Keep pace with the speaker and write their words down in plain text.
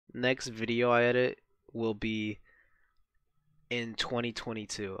Next video I edit will be in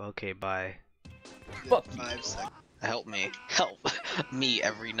 2022. Okay, bye. Fuck 5 seconds. Help me. Help me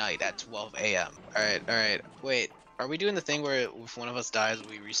every night at 12 a.m. Alright. Wait, are we doing the thing where if one of us dies,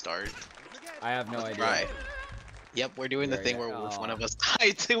 we restart? I have no idea. Right. Yep, we're doing the thing where if one of us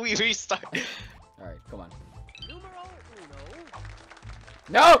dies, we restart. Alright, come on.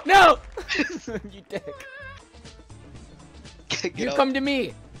 No! No! You dick. You come to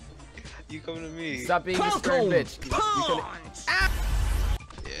me! You come to me. Stop being a stern bitch.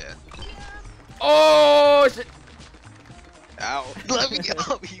 Yeah. Oh shit! Ow. Let me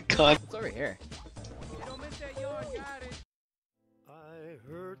go, you cunt. It's over here. I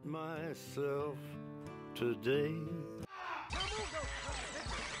hurt myself today.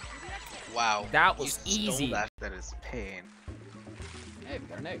 Wow. That was You stole easy. That is pain. Hey, we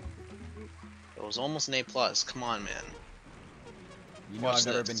got an egg. It was almost an A+. Come on, man. You know I've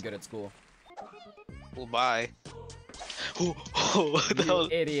never been good at school. Well, bye. Oh, that You was...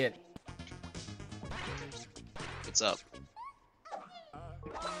 idiot. What's up?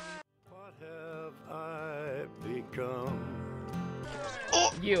 What have I become?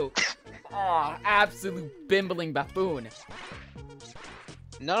 Oh! You. Aw, absolute bimbling buffoon.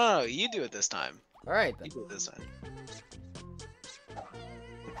 No, you do it this time. Alright then. You do it this time.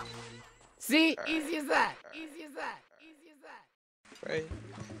 See? All right. Easy as that. Easy as that. Easy as that. Right.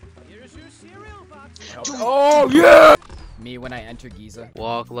 Here's your cereal box. Oh yeah! Me when I enter Giza.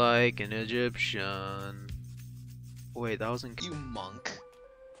 Walk like an Egyptian. Wait, that wasn't. You monk.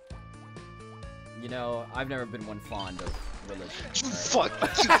 You know, I've never been one fond of religion. You right? fuck.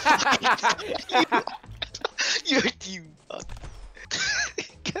 You fuck.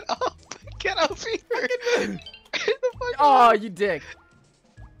 Get up. Get up here. Get the fuck Oh, up. you dick.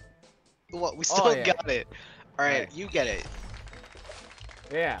 What? We still yeah. got it. Alright, Right. you get it.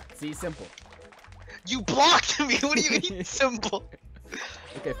 Yeah, see, simple. You blocked me. What do you mean simple?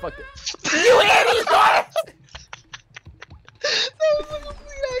 Okay, fuck it. You idiot! That was like a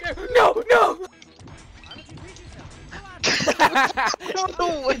complete accident. No, no! Out of the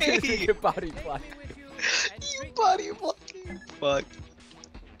way. Your body block. You body blocking. Fuck.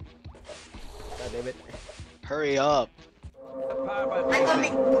 God damn it. Hurry up.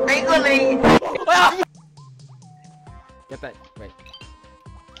 Ah! Get that. Wait.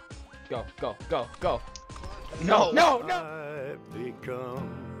 Go, go, go, go. No, no, no! I become.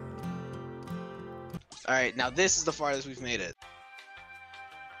 Alright, now this is the farthest we've made it.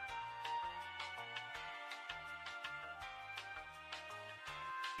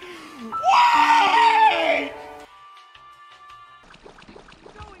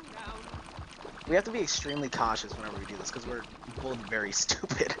 We have to be extremely cautious whenever we do this because we're both very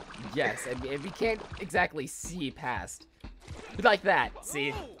stupid. Yes, and we can't exactly see past. Like that,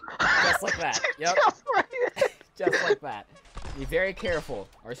 see? Just like that. Yep. Just like that. Be very careful.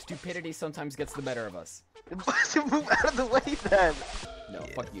 Our stupidity sometimes gets the better of us. Move out of the way then. No,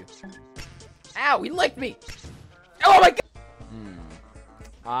 fuck you. Ow, he licked me! Oh my god!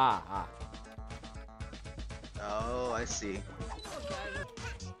 Ah. Oh, I see.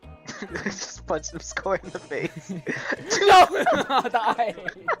 Just punched him square in the face. No! The eyes!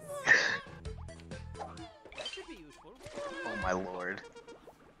 Oh my lord.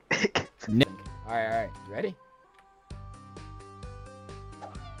 Nick. Alright, you ready?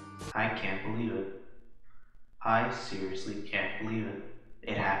 I can't believe it. I seriously can't believe it.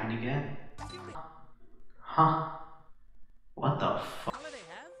 It happened again. Huh? What the fuck?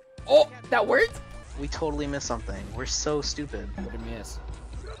 Oh, that worked? We totally missed something. We're so stupid. What did we miss?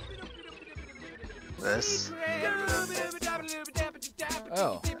 This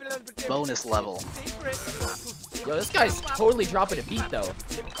Oh. bonus level. Yo, this guy's totally dropping a beat though.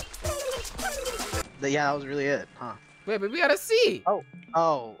 Yeah, that was really it, huh? Wait, but we gotta see!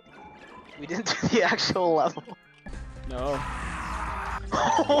 Oh. We didn't do the actual level. No.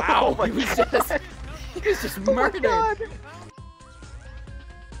 Oh, Wow, my he was God. just Oh my murdered! God.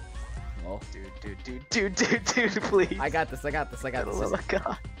 Oh. Dude, please. I got this. Oh my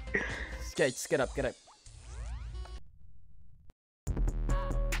God. Just get up.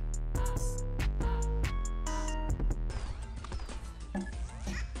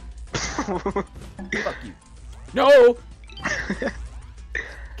 Fuck you. No!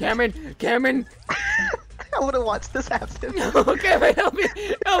 Cameron! I would've watched this happen. No, Cameron, help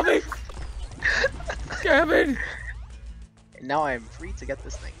me! Cameron! Now I'm free to get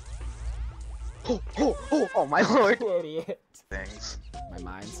this thing. Oh my lord. Idiot. Things. My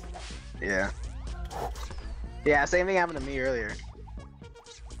mind's. Yeah. Yeah, same thing happened to me earlier.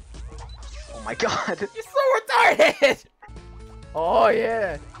 Oh my god. You're so retarded! Oh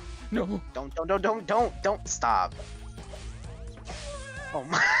yeah! No. Don't stop. Oh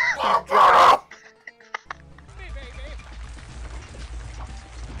my God.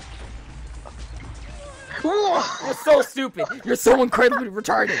 You're so stupid. You're so incredibly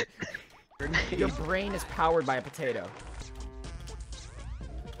retarded. Your brain is powered by a potato.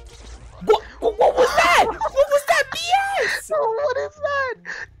 What was that? What was that BS? Oh, what is that?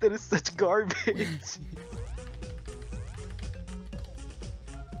 That is such garbage.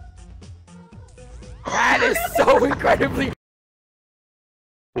 That is so incredibly.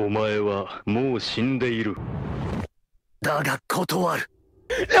 お前はもう死んでいる。だが断る。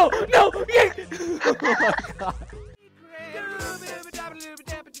No, no, yeah. Oh my god.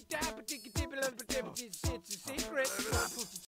 It's a secret.